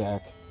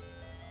Bojack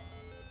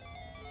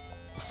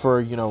for,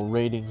 you know,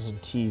 ratings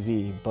and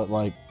TV, but,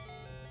 like,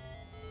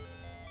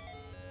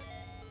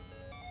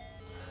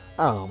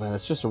 I don't know, man,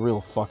 it's just a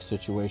real fuck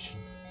situation.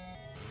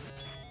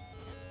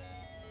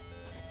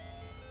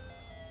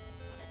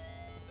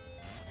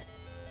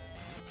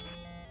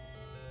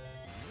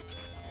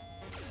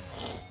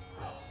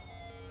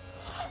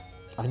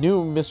 I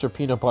knew Mr.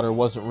 Peanut Butter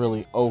wasn't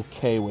really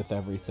okay with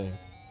everything.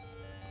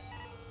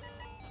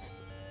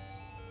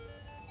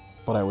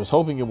 But I was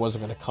hoping it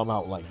wasn't going to come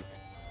out like...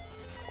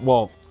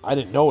 Well, I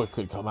didn't know it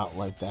could come out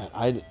like that.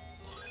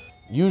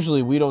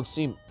 Usually we don't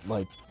see,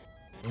 like,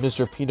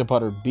 Mr. Peanut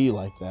Butter be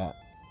like that.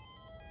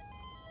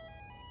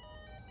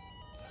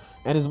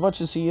 And as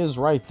much as he is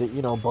right that,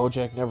 you know,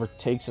 Bojack never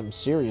takes him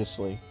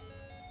seriously,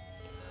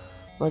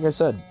 like I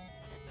said,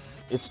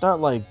 it's not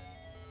like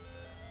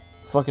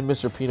fucking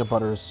Mr. Peanut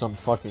Butter is some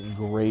fucking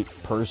great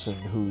person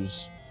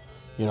who's,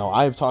 you know,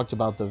 I've talked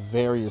about the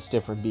various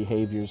different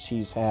behaviors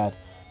he's had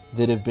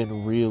that have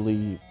been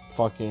really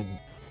fucking,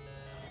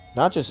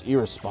 not just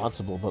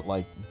irresponsible, but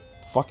like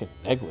fucking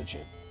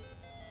negligent.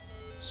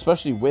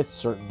 Especially with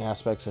certain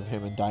aspects of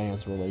him and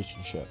Diane's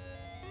relationship.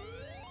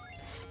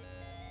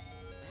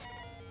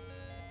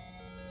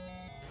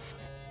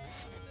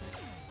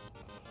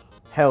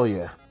 Hell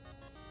yeah.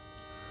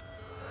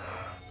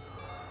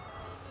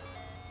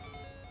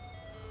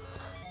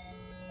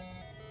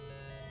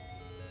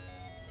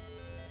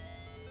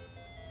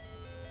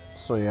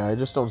 So yeah, I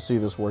just don't see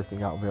this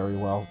working out very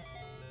well.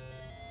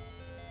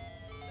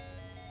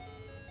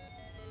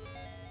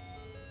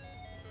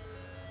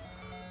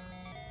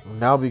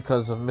 Now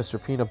because of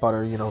Mr. Peanut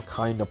Butter, you know,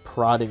 kind of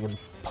prodding and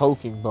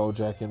poking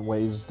Bojack in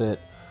ways that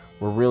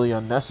were really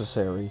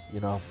unnecessary, you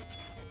know.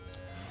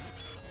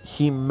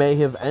 He may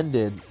have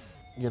ended,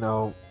 you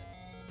know,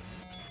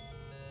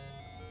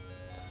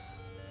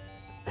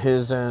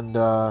 his and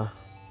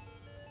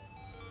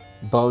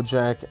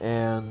Bojack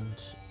and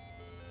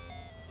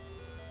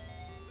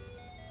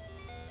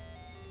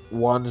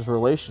Wanda's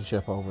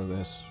relationship over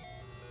this.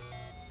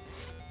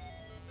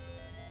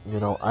 You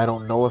know, I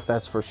don't know if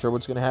that's for sure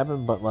what's going to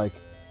happen, but, like,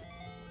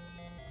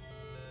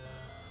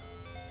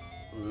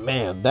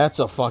 man, that's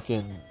a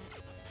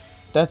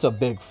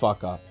big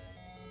fuck up.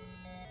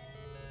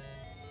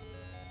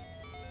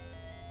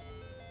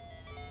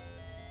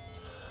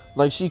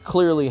 Like, she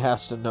clearly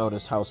has to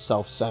notice how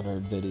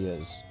self-centered that he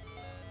is.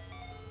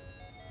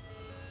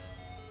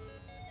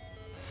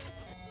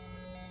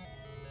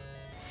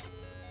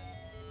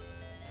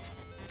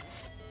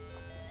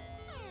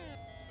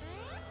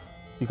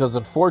 Because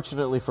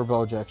unfortunately for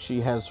Bojack,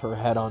 she has her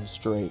head on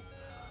straight.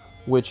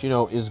 Which, you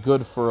know, is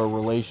good for a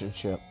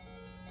relationship.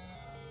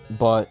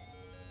 But,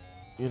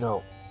 you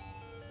know,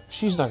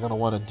 she's not going to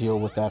want to deal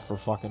with that for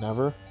fucking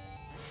ever.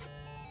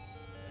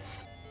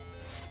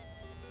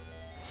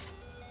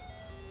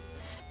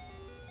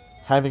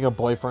 Having a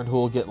boyfriend who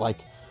will get, like,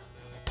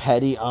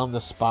 petty on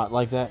the spot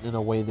like that in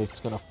a way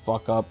that's going to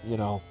fuck up, you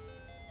know,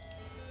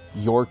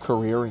 your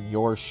career and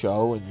your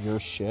show and your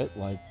shit.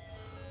 Like,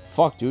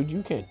 fuck, dude,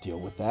 you can't deal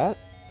with that.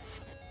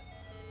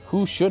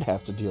 Who should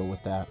have to deal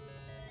with that?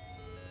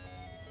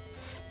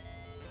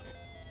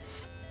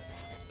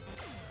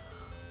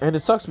 And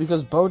it sucks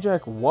because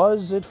Bojack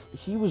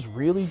he was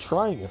really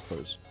trying at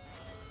first.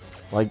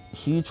 Like,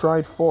 he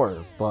tried for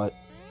her, but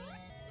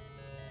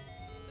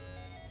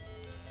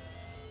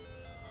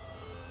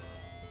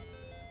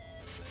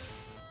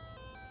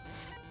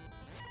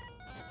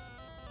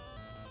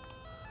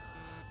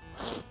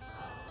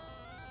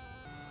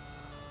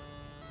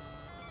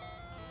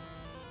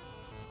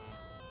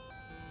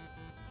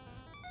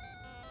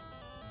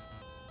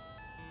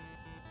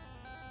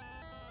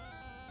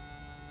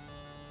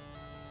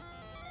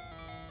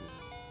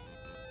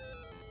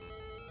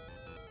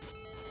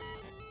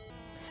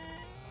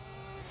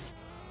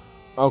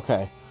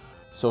okay,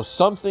 so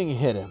something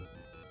hit him.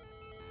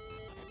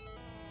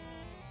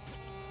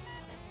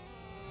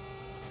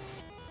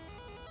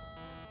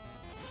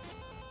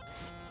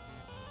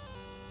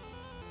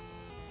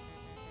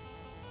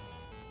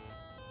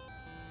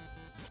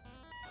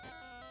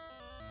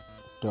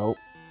 Dope.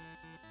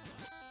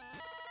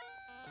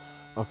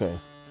 Okay,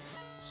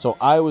 so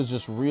I was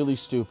just really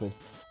stupid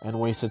and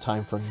wasted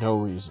time for no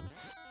reason.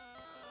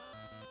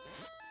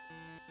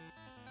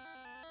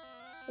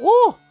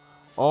 Woo!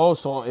 Oh,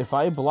 so if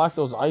I block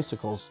those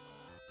icicles,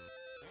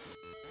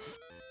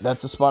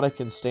 that's a spot I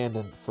can stand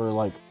in for,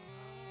 like,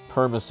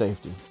 perma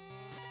safety.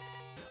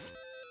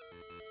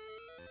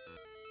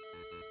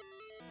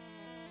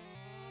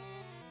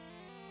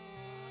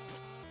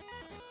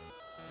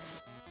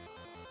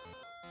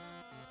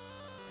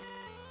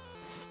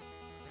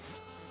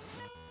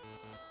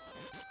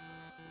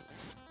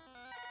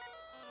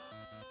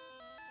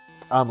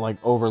 I'm, like,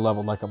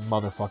 over-leveled like a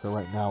motherfucker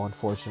right now,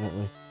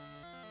 unfortunately.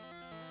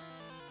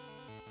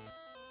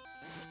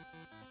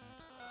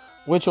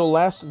 Which will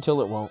last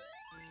until it won't.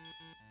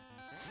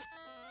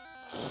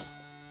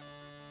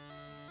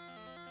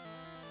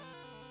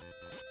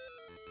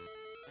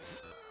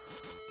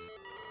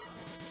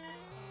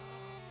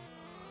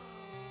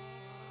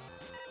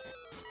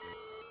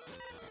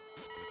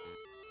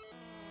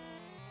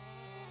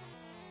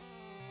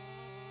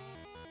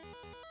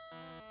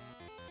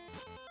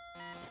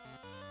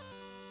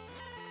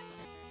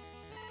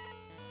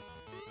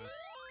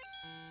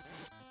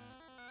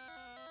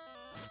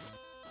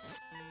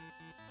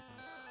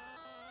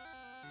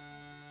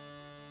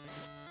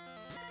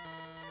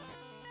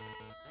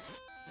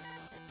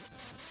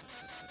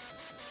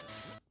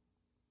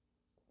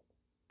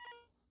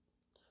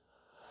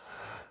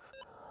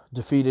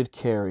 Defeated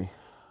Carrie.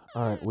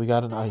 Alright, we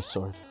got an ice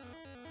sword.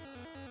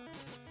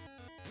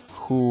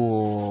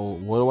 Cool.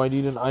 What do I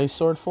need an ice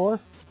sword for?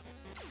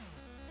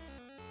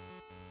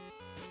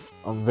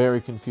 I'm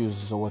very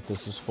confused as to what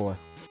this is for.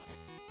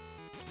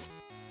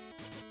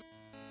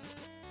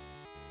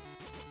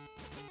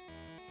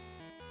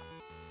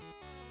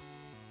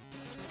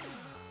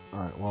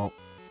 Alright, well.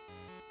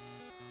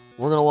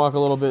 We're gonna walk a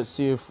little bit,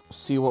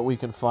 see what we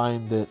can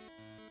find that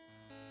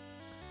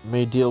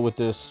may deal with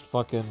this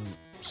fucking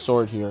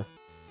sword here.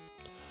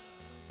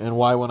 And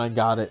why when I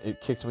got it,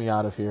 it kicked me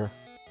out of here.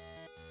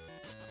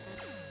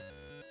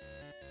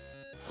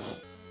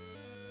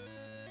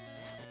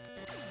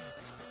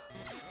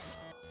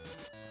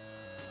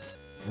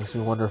 Makes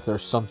me wonder if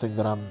there's something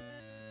that I'm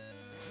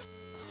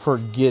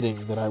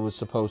forgetting that I was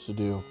supposed to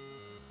do.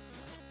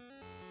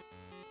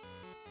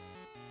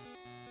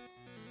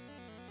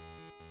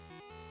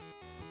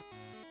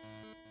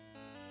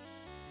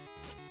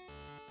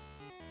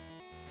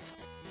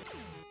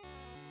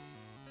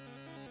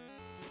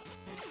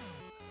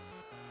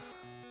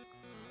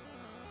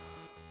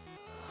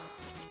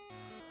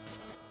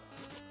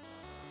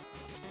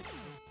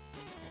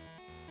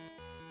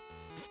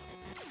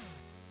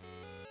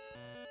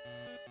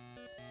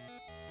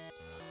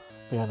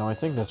 Yeah, no, I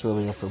think that's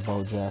really it for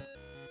Bojack.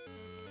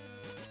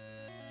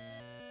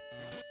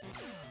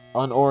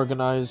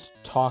 Unorganized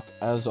talk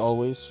as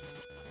always.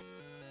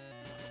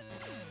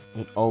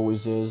 It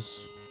always is.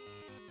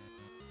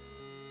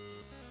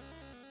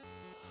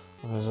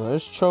 Okay, so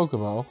there's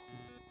Chocobo.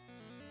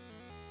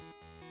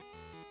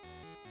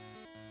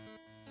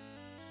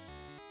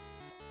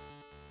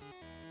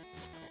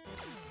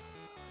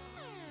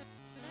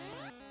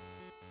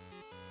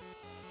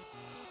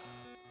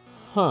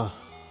 Huh.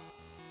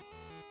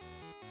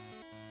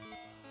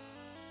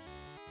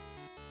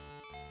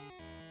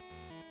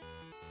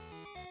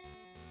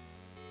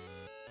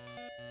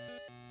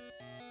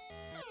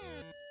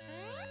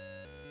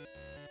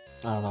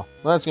 I don't know.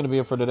 Well, that's going to be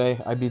it for today.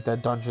 I beat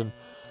that dungeon.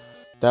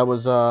 That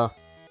was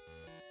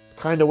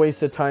kind of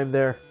wasted time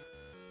there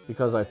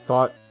because I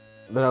thought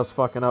that I was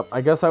fucking up.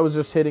 I guess I was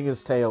just hitting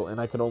his tail and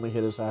I could only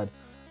hit his head.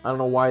 I don't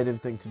know why I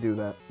didn't think to do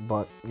that,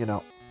 but, you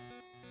know.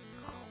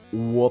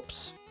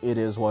 Whoops. It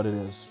is what it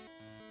is.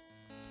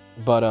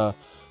 But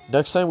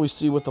next time we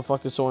see what the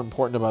fuck is so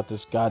important about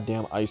this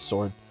goddamn ice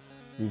sword,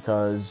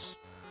 because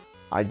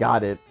I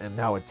got it and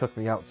now it took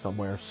me out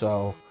somewhere,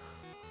 so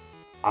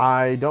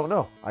I don't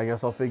know. I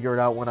guess I'll figure it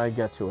out when I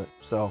get to it.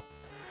 So,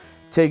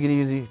 take it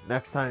easy.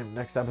 Next time,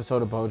 next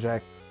episode of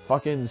Bojack.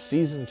 Fucking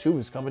season 2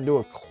 is coming to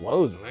a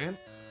close, man.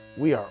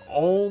 We are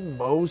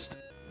almost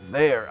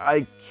there.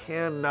 I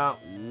cannot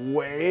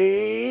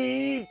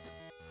wait.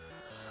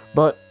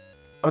 But,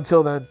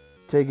 until then,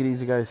 take it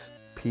easy, guys.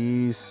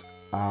 Peace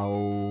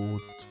out.